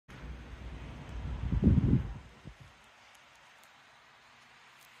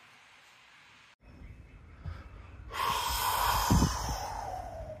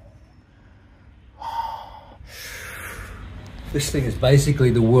This thing is basically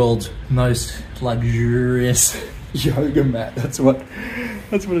the world's most luxurious yoga mat. That's what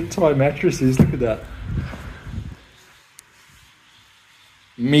a Thai mattress is. Look at that.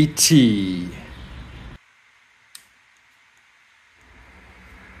 Meaty.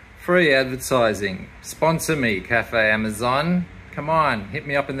 Free advertising. Sponsor me, Cafe Amazon. Come on, hit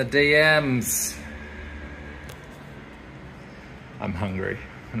me up in the DMs. I'm hungry.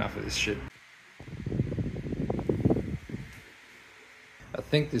 Enough of this shit. I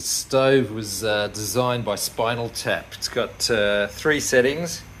think this stove was designed by Spinal Tap. It's got 3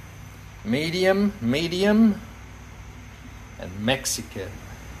 settings: medium, and Mexican.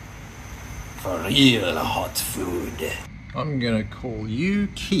 For real hot food. I'm gonna call you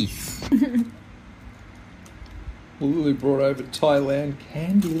Keith. Lulu brought over Thailand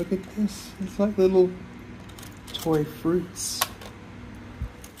candy. Look at this. It's like little toy fruits.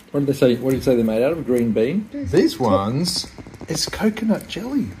 What did they say? What did you say they're made out of? A green bean? These ones, it's coconut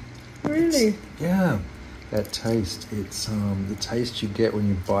jelly. Really? Yeah. That taste, it's the taste you get when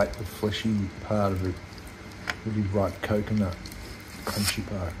you bite the fleshy part of it. Really ripe coconut, crunchy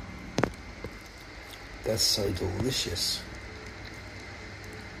part. That's so delicious.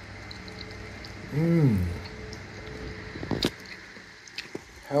 Mmm.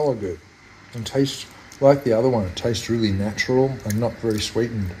 Hella good. And tastes like the other one. It tastes really natural and not very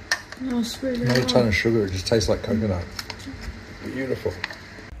sweetened. No, sweet. Not a ton of sugar. It just tastes like coconut. Beautiful.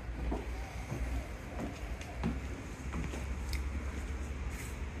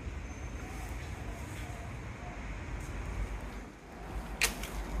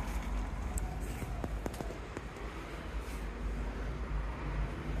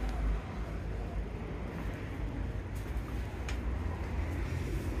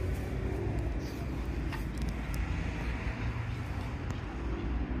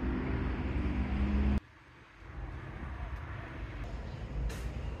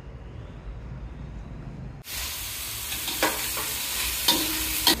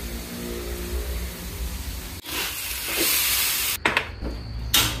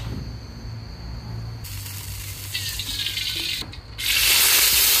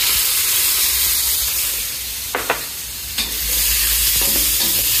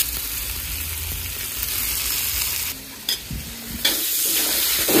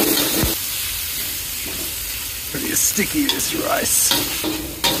 Pretty sticky, this rice.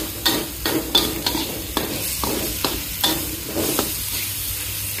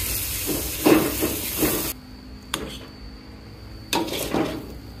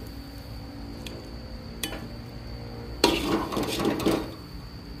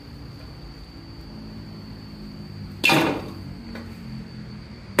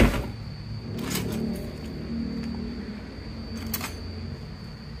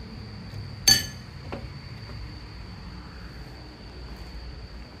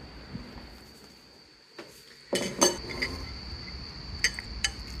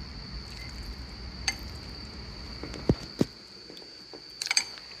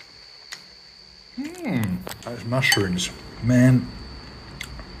 Those mushrooms, man.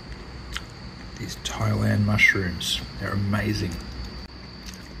 These Thailand mushrooms, they're amazing.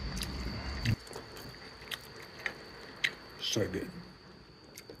 So good.